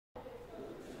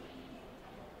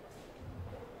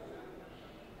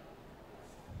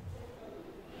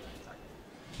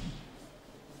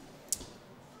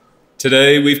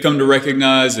Today, we've come to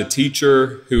recognize a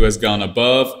teacher who has gone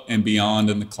above and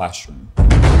beyond in the classroom.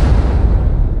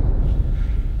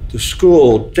 The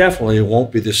school definitely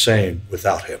won't be the same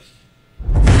without him.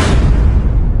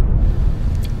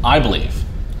 I believe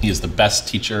he is the best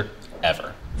teacher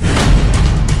ever.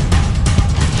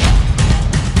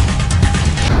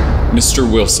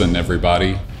 Mr. Wilson,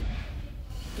 everybody.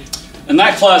 And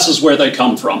that class is where they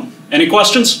come from. Any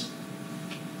questions?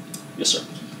 Yes, sir.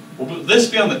 Will this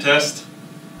be on the test?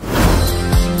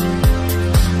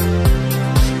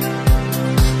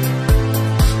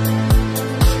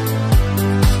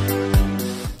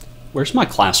 Where's my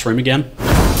classroom again?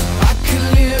 I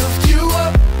can lift you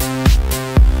up.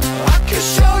 I can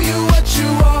show you what you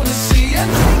want to see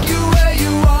and take you where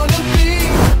you want to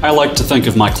be. I like to think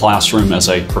of my classroom as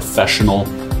a professional,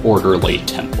 orderly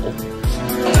temple.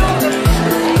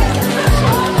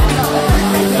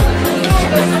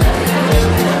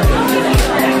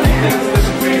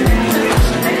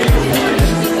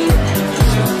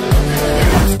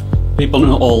 People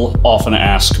will often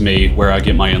ask me where I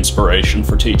get my inspiration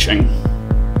for teaching.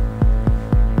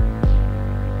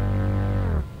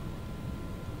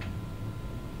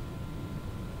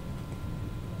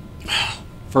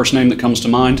 First name that comes to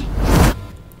mind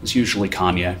is usually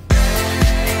Kanye.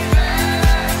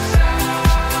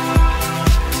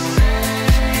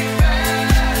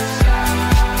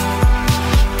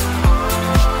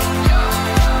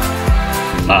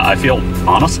 I feel,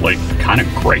 honestly, kind of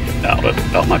great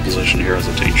about my position here as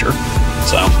a teacher.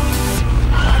 So.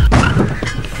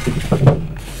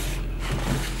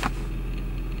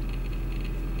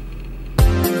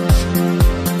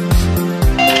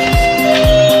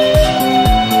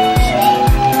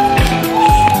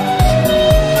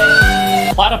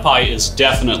 Platypi is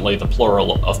definitely the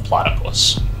plural of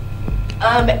platypus.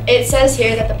 It says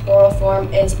here that the plural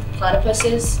form is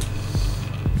platypuses.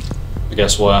 I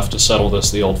guess we'll have to settle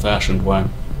this the old-fashioned way.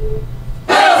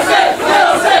 Wilson!